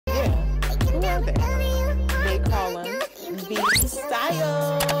brother. They call him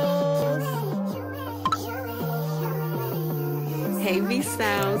V-Styles. Hey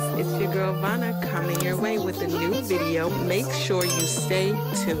V-Styles, it's your girl Vonna coming your way with a new video. Make sure you stay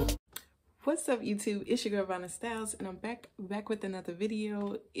tuned. What's up YouTube? It's your girl Vonna Styles and I'm back with another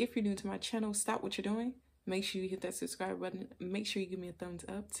video. If you're new to my channel, stop what you're doing. Make sure you hit that subscribe button. Make sure you give me a thumbs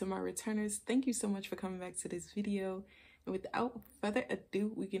up. To my returners, thank you so much for coming back to this video. And without further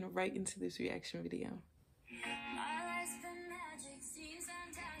ado, we get right into this reaction video.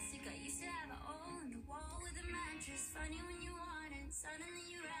 Suddenly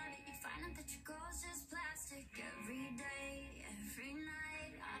you have it, you find out that your goal's just plastic. Every day, every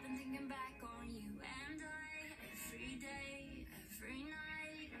night, I've been thinking back on you and I. Every day, every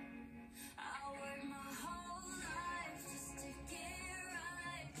night, I work my whole life just to get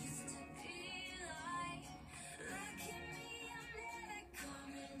right, just to be like, look at me, I'm never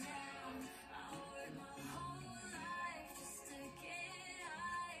coming down. I work my whole life just to get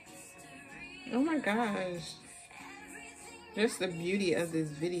high, just to realize. Oh my gosh. Just the beauty of this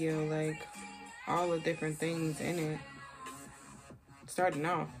video, like all the different things in it. Starting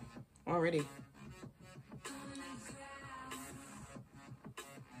off already.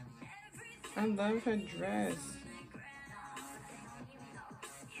 I love her dress.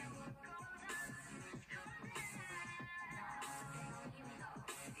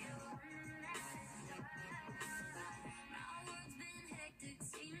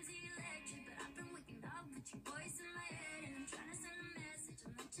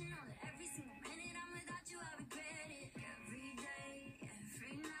 Every single minute I'm without you, I regret it. Every day,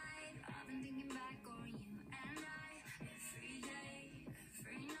 every night, I've been thinking back on you and I. Every day,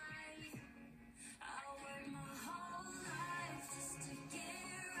 every night, I work my whole life just to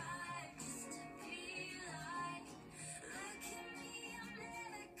get right, just to be like, look at me, I'm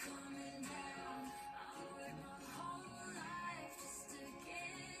never coming down. I work my whole life just to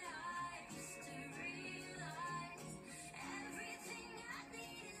get high, just to realize everything I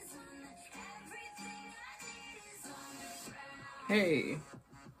need is on the, everything I need is on the ground. Hey.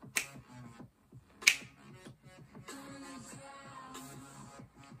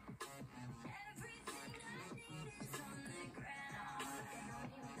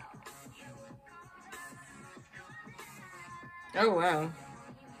 Oh wow.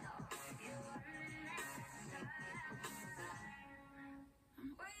 I'm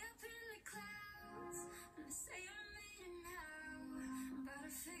way up in the clouds, and they say I made it now, but I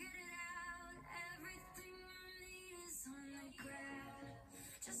figured it out. Everything I need is on the ground.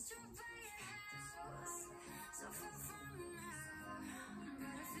 Just to buy a house, so far from now, but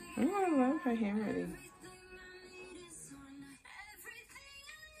I figured Oh, I love her handwriting. everything I need is on the, everything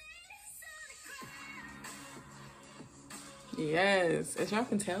I need is on the ground. Yes, as y'all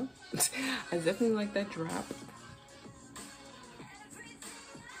can tell, I definitely like that drop.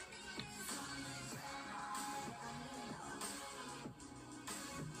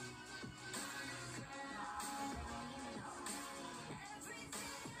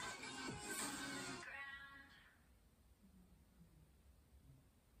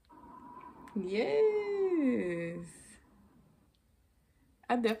 Yes,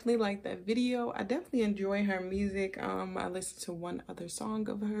 I definitely like that video. I definitely enjoy her music. I listened to one other song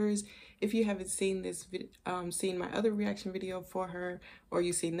of hers. If you haven't seen this seen my other reaction video for her, or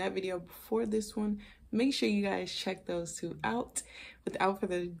you've seen that video before this one, make sure you guys check those two out. Without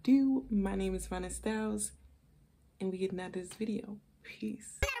further ado, my name is Vonna Styles and we get into this video.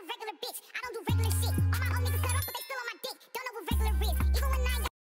 Peace.